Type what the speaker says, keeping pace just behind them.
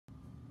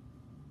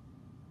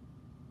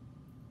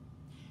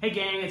Hey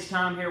gang, it's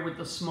Tom here with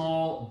the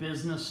Small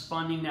Business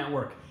Funding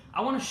Network. I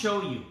want to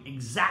show you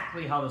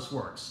exactly how this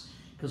works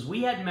because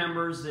we had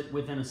members that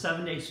within a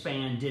 7-day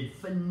span did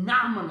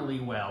phenomenally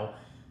well,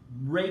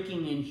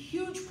 raking in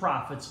huge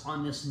profits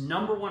on this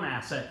 #1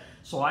 asset.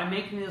 So I'm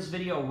making this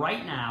video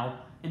right now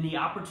and the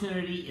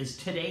opportunity is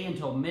today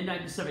until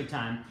midnight Pacific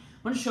time.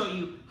 I'm going to show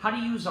you how to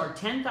use our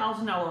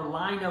 $10,000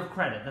 line of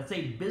credit. That's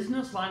a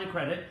business line of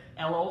credit,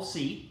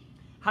 LOC.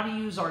 How to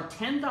use our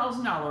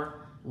 $10,000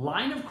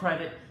 line of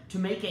credit to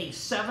make a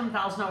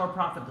 $7,000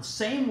 profit the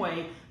same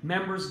way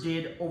members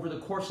did over the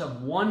course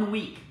of 1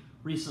 week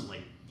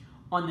recently.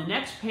 On the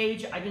next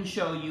page, I can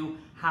show you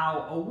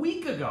how a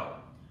week ago,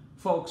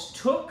 folks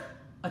took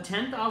a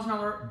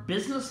 $10,000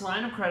 business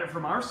line of credit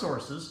from our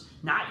sources,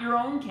 not your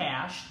own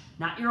cash,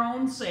 not your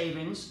own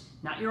savings,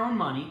 not your own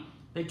money.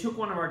 They took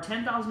one of our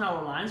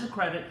 $10,000 lines of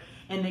credit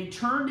and they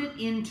turned it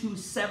into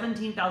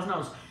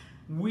 $17,000.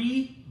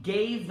 We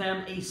gave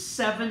them a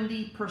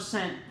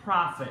 70%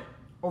 profit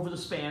over the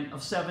span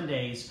of 7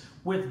 days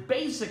with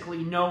basically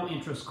no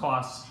interest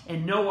costs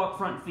and no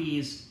upfront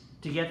fees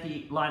to get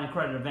the line of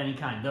credit of any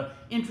kind. The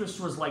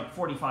interest was like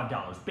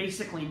 $45,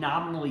 basically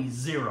nominally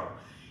zero.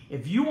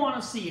 If you want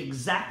to see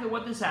exactly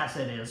what this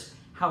asset is,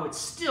 how it's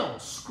still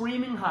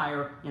screaming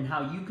higher, and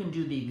how you can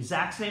do the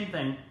exact same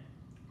thing,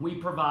 we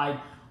provide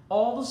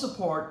all the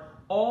support,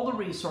 all the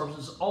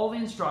resources, all the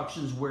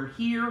instructions. We're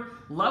here,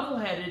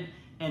 level-headed,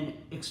 and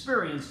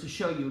experienced to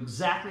show you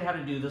exactly how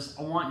to do this.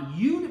 I want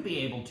you to be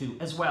able to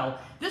as well.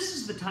 This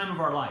is the time of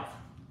our life.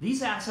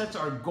 These assets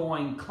are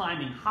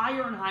climbing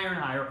higher and higher and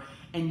higher,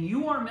 and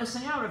you are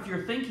missing out if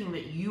you're thinking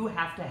that you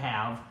have to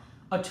have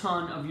a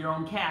ton of your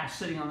own cash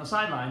sitting on the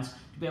sidelines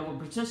to be able to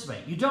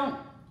participate. You don't.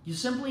 You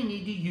simply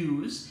need to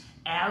use,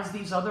 as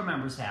these other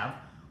members have,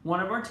 one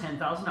of our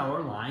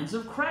 $10,000 lines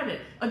of credit.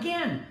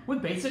 Again,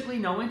 with basically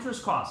no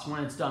interest costs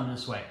when it's done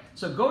this way.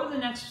 So go to the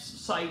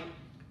next site,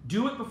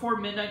 do it before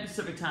midnight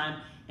Pacific time,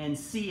 and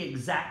see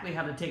exactly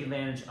how to take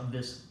advantage of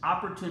this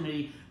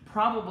opportunity,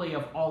 probably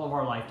of all of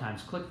our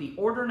lifetimes. Click the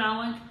Order Now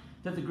link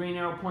that the green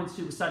arrow points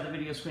to beside the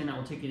video screen. That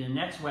will take you to the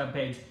next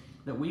webpage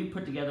that we've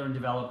put together and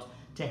developed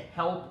to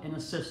help and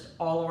assist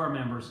all of our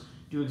members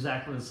do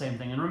exactly the same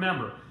thing. And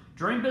remember,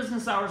 during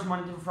business hours,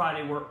 Monday through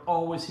Friday, we're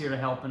always here to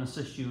help and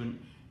assist you and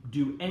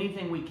do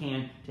anything we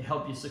can to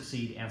help you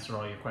succeed, answer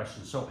all your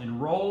questions. So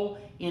enroll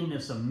in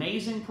this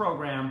amazing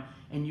program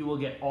and you will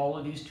get all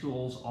of these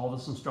tools, all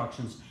this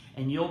instructions,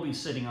 and you'll be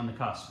sitting on the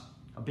cusp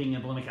of being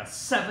able to make a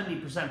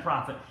 70%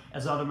 profit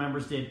as other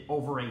members did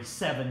over a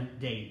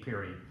 7-day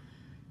period.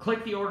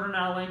 Click the Order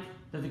Now link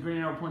that the green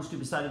arrow points to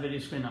beside the video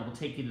screen. That will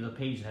take you to the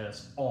page that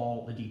has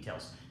all the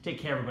details. Take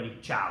care, everybody.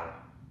 Ciao.